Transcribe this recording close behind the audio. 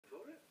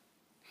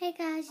Hey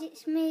guys,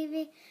 it's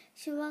me,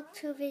 so welcome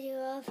to a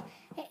video of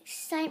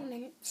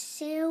excitement.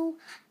 So,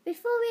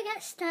 before we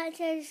get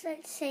started, I'd just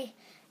like to say,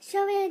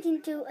 sorry I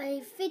didn't do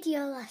a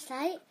video last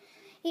night.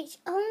 It's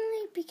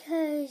only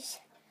because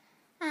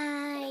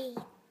I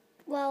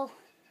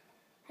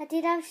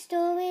did have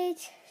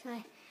storage,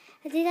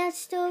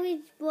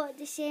 but at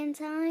the same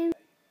time,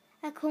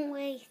 I couldn't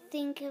really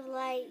think of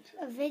a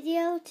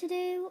video to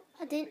do.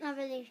 I didn't have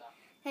any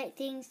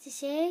things to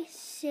say,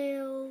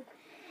 so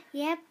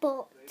yeah,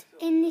 but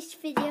in this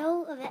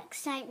video of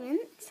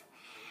excitement,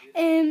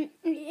 it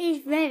is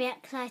very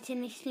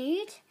exciting, this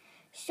news.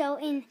 So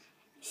in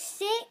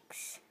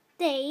 6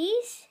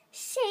 days,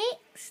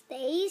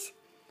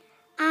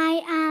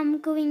 I am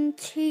going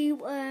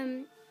to,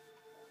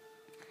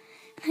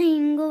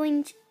 I'm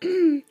going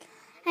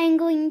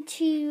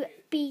to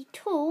be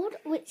told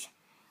which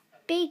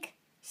big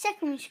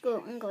secondary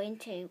school I'm going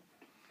to.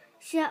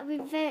 So that'll be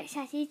very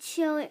excited.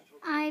 So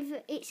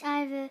it's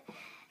either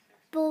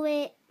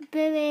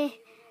Bury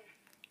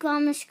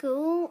Grammar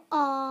School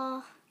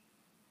or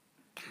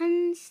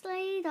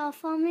Canslade or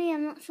Formley,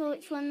 I'm not sure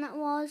which one that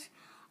was,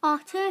 or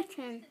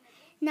Turton.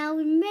 Now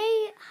we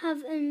may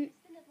have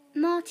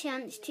more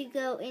chance to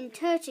go in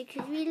Turton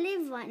because we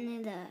live right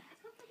near there.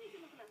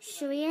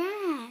 So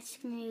yeah, it's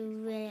going to be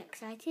really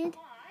excited.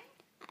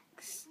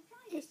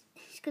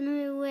 It's going to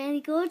be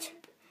really good.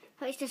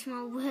 But it's just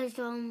my words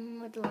on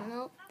muddling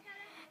up.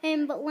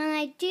 But when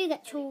I do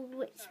get told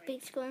which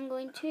big school I'm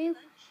going to,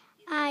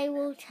 I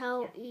will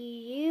tell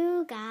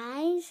you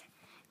guys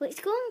which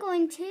school I'm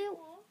going to.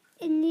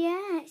 And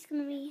yeah, it's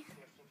going to be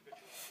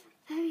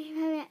very,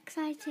 very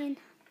exciting.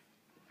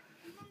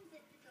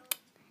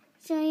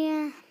 So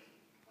yeah,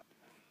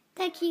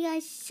 thank you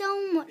guys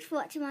so much for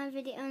watching my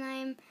video, and I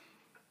am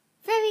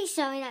very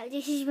sorry that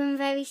this has been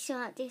very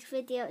short, this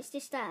video. It's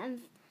just that I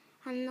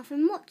have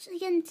nothing much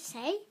again to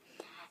say.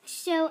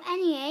 So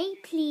anyway,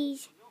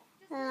 please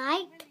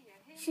like,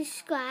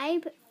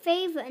 subscribe,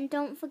 favourite, and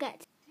don't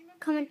forget to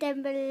comment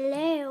down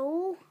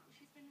below,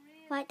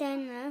 right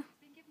down there,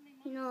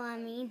 you know what I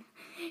mean,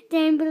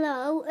 down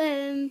below.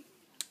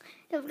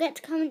 Don't forget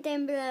to comment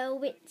down below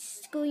which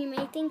school you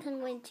may think I'm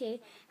going to.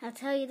 I'll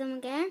tell you them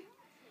again: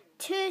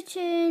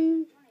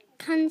 Turton,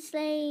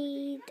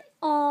 Canslade,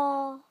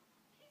 or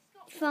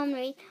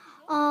Formley,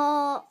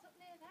 or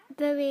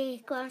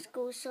Bury Grammar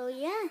School. So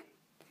yeah,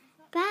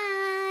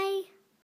 bye.